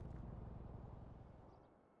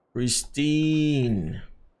 Pristine.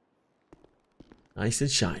 Nice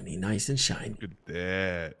and shiny, nice and shiny. Look at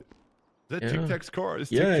that. Is that Yeah. Tic Tac's car?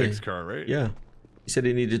 It's Yeah. Tic Tac's car, right? Yeah. He said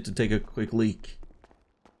he needed to take a quick leak.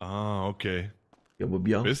 Oh, okay. Yo.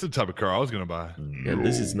 This is the type of car I was gonna buy. Yeah,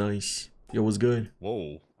 this is nice. Yo, what's good?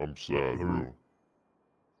 Whoa, I'm sad.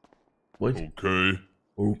 What? Okay.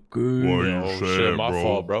 Okay. Why Yeah, you oh sad, shit, my bro?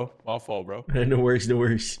 fault, bro. My fault, bro. No worries, no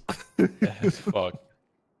worries. Fuck.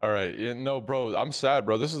 All right, yeah, no, bro. I'm sad,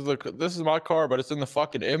 bro. This is my car, but it's in the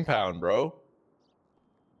fucking impound, bro.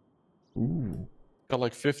 Ooh. Got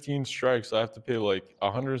like 15 strikes. I have to pay like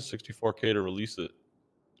 164K to release it.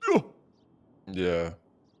 Yeah.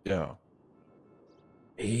 Yeah.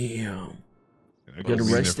 Damn. I Get been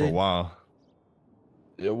there arrested for a while.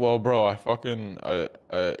 Yeah, well, bro, I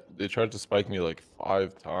they tried to spike me like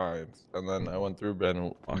 5 times, and then I went through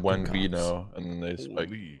Ben when Vino, and then they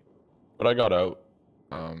spiked. But I got out.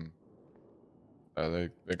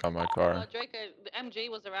 They got my car. Draco, the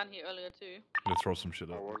MG was around here earlier too. Gonna throw some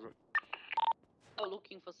shit up. Oh,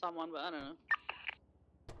 looking for someone, but I don't know.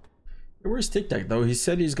 Where's Tic Tac though? He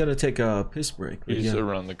said he's gonna take a piss break. But He's yeah.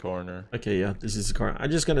 around the corner. Okay, yeah, this is the car.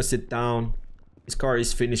 I'm just gonna sit down, His car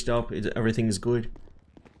is finished up. Everything is good.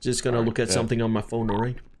 Just gonna look at something on my phone,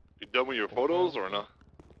 alright? You done with your photos or not?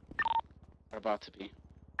 We're about to be.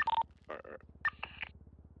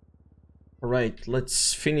 Alright,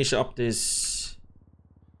 let's finish up this.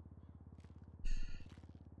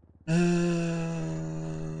 I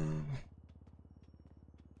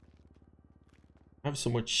have so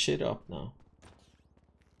much shit up now.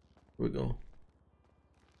 Here we go.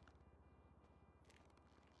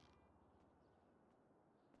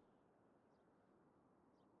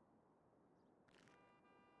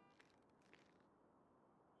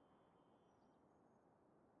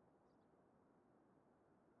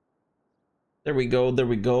 There we go, there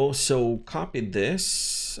we go. So copy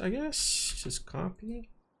this, I guess. Just copy.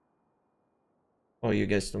 Oh, you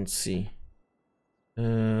guys don't see.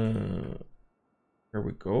 There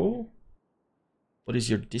we go. What is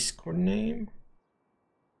your Discord name?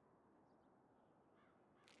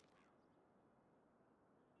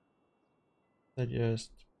 I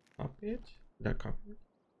just copy it. Did I copy it?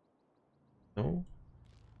 No.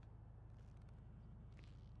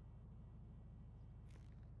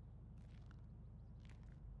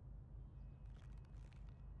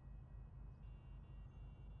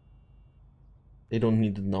 They don't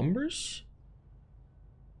need the numbers?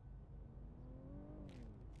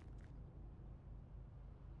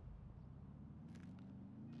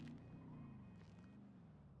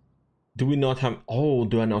 Do we not have... Oh,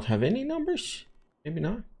 do I not have any numbers? Maybe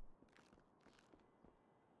not.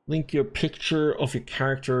 Link your picture of your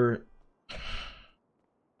character.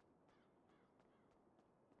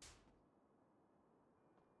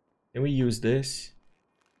 Can we use this?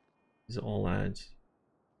 These are all ads.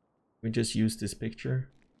 We just use this picture.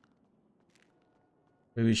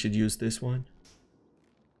 Maybe we should use this one.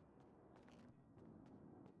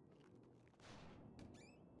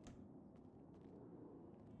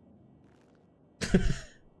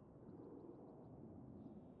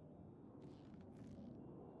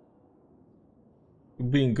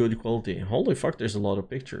 Being good quality. Holy fuck, there's a lot of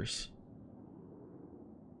pictures.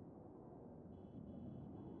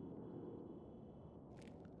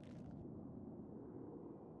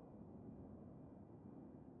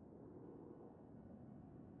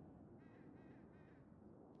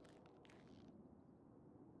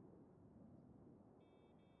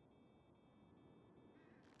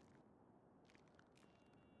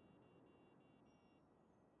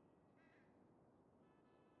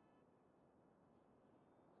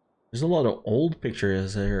 There's a lot of old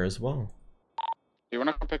pictures here as well. You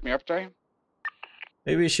wanna come pick me up, Jay?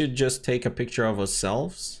 Maybe we should just take a picture of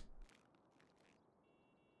ourselves.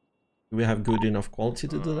 Do we have good enough quality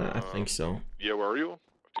to do that? I think so. Yeah, where are you? I have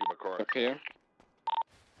to get my car. Up here.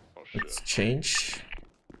 Oh, shit. Let's change.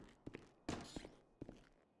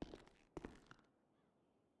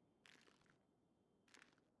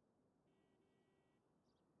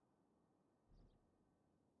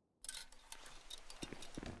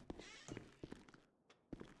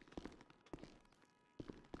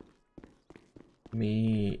 Let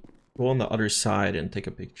me go on the other side and take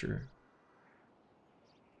a picture.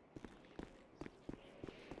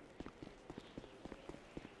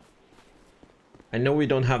 I know we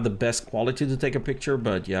don't have the best quality to take a picture,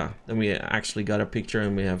 but yeah, then we actually got a picture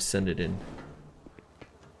and we have sent it in.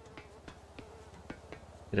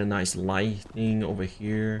 Get a nice lighting over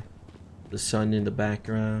here. The sun in the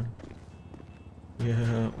background.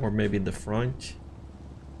 Yeah, or maybe in the front.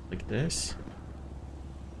 Like this.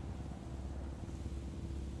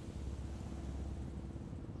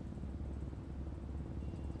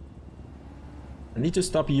 I need to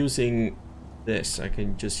stop using this. I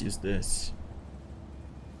can just use this.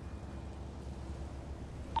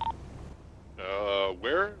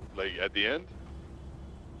 Where? Like at the end?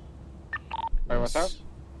 Wait, what's up?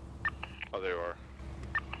 Oh, there you are.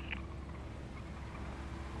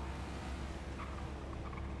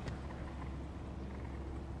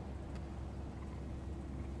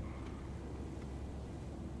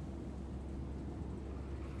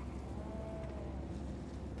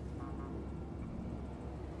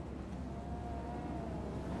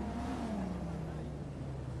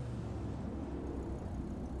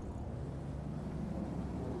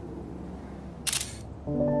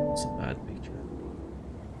 It's a bad picture.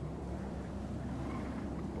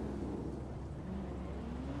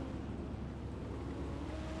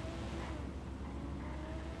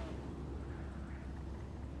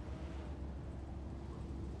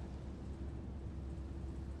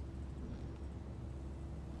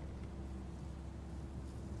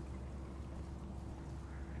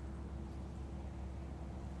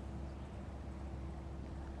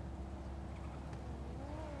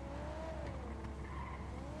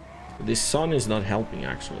 This sun is not helping,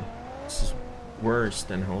 actually. This is worse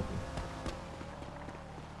than helping.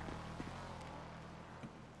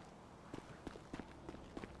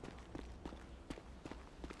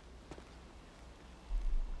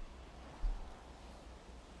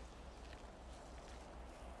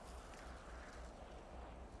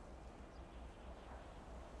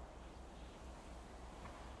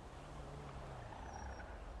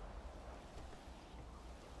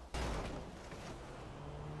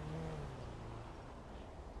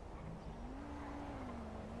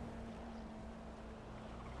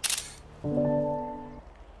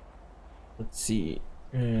 Let's see.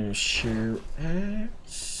 Share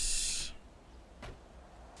X.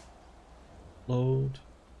 Load.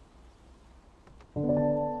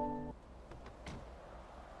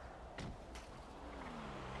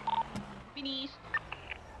 Finished.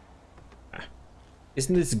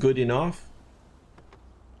 Isn't this good enough?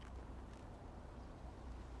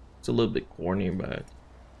 It's a little bit corny, but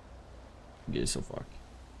who gives a fuck?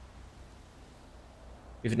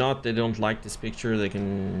 If not, they don't like this picture, they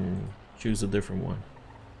can choose a different one.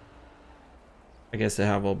 I guess they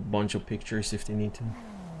have a bunch of pictures if they need to.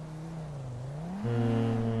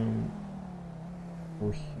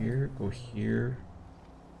 Go here, go here.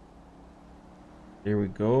 There we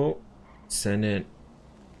go. Send it.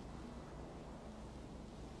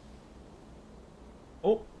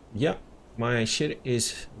 Oh, yeah. My shit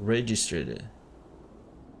is registered.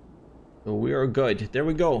 So we are good. There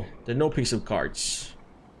we go. There are no pixel cards.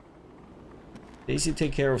 Daisy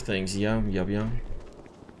take care of things. Yeah, yeah.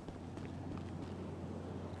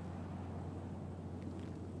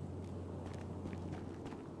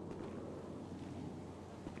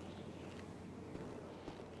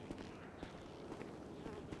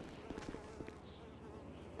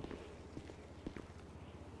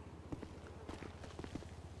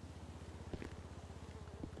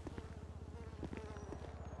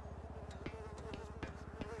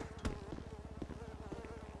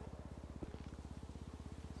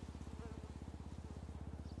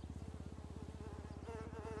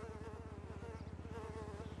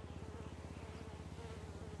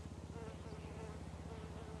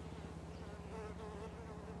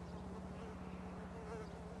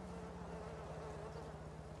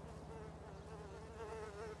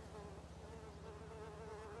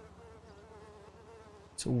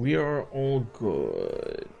 So we are all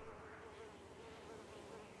good.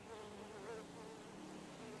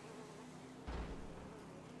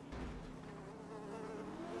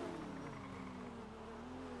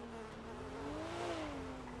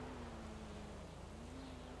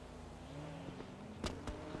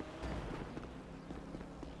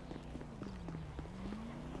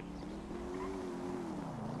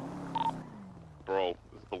 Bro,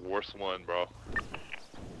 this is the worst one, bro.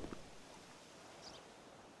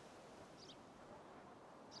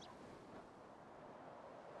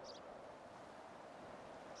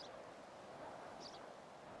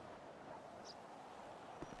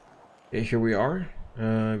 Okay, here we are.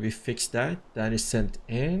 We fixed that. That is sent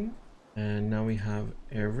in. And now we have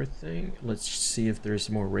everything. Let's see if there's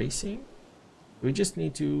more racing. We just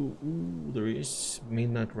need to... Ooh, there is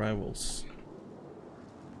Midnight Rivals.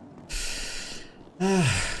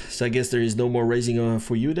 So I guess there is no more racing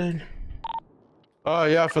for you then? Oh,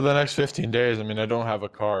 yeah, for the next 15 days. I mean, I don't have a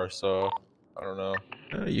car, so I don't know.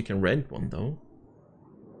 You can rent one, though.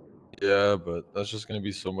 Yeah, but that's just gonna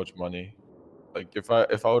be so much money. Like, if I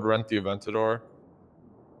would rent the Aventador,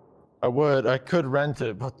 I could rent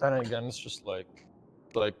it, but then again, it's just like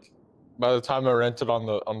by the time I rent it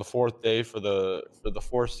on the fourth day for the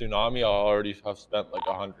fourth tsunami, I'll already have spent like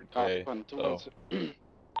 100K. So.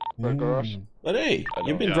 But hey,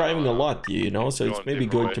 you've been driving a lot, you know, so it's maybe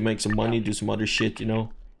good to make some money, do some other shit, you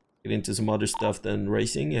know, get into some other stuff than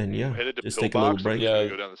racing, and yeah, just take a little break. Yeah,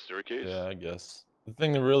 go down the staircase. Yeah, I guess. The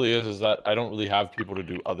thing that really is that I don't really have people to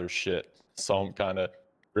do other shit, so I'm kind of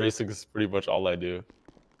racing is pretty much all I do.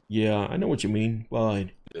 Yeah, I know what you mean, but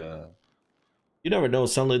yeah, you never know.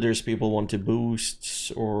 Suddenly there's people want to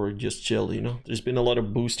boost or just chill, you know. There's been a lot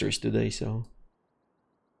of boosters today, so.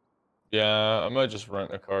 Yeah, I might just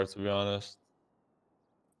rent a car to be honest.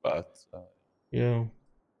 But yeah,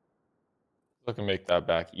 I can make that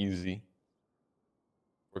back easy.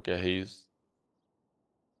 Work at Hayes.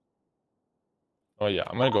 Oh yeah,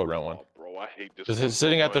 I'm gonna go rent one. Bro, I hate this. Because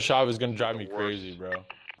sitting at the shop is gonna drive me crazy, bro.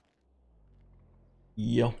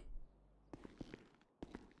 Yeah.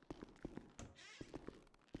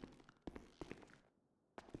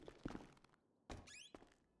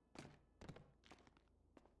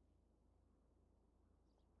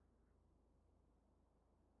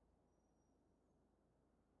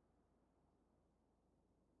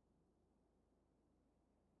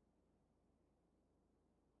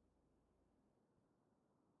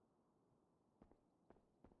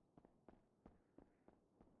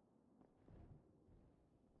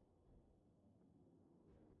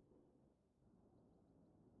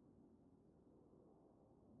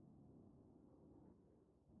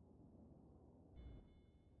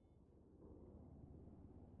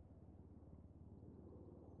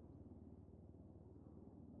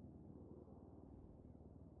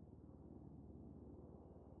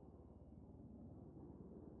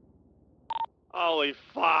 Holy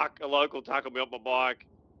fuck! A local tackled me off my bike.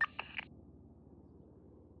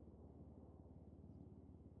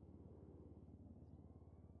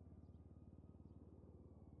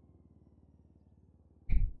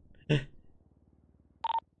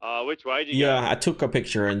 Which way did you go? Yeah, I took a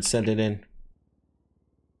picture and sent it in.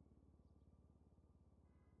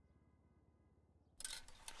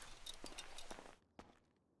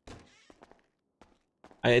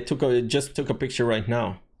 I just took a picture right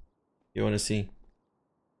now. You want to see?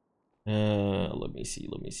 Let me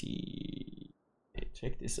see. Okay,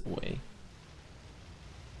 check this away.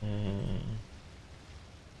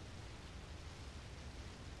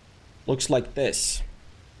 Looks like this.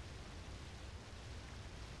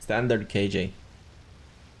 Standard KJ.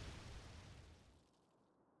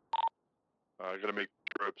 Gonna make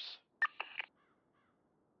trips.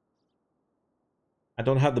 I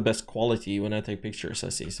don't have the best quality when I take pictures, I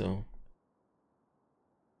see, so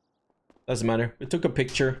doesn't matter. We took a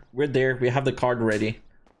picture. We're there. We have the card ready.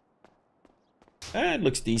 It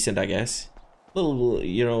looks decent, I guess. A little,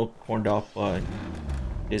 you know, corned up, but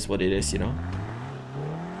it is what it is, you know.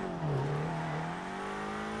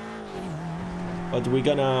 But we're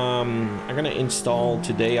gonna, I'm gonna install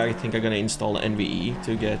today. I think I'm gonna install NVE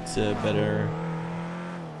to get better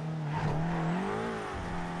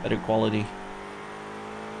quality.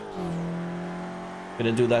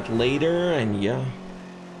 Gonna do that later, and yeah.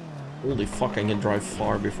 Holy fuck, I can drive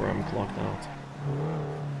far before I'm clocked out.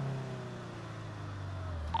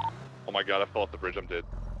 Oh my god, I fell off the bridge. I'm dead.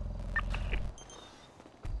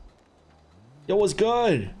 Yo, what's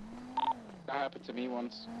good? That happened to me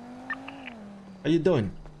once. How you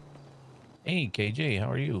doing? Hey, KJ, how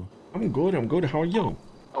are you? I'm good. How are you?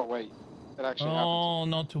 Oh wait, that actually happened. Oh,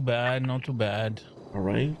 not too bad. All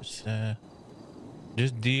right.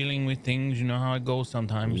 Just dealing with things. You know how it goes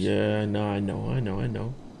sometimes. Yeah, no, I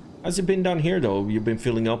know. How's it been down here though? You've been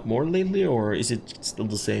filling up more lately, or is it still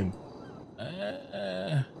the same?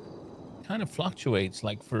 Kind of fluctuates.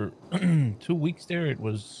 Like for 2 weeks there, it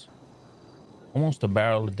was almost a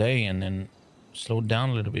barrel a day, and then slowed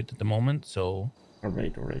down a little bit at the moment. So. All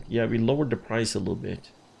right. Yeah, we lowered the price a little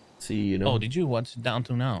bit. See, you know. Oh, did you? What's it down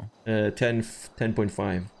to now?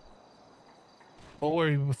 10.5. What were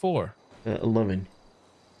you before? 11.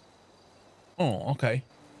 Oh, okay.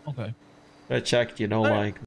 I checked, you know, like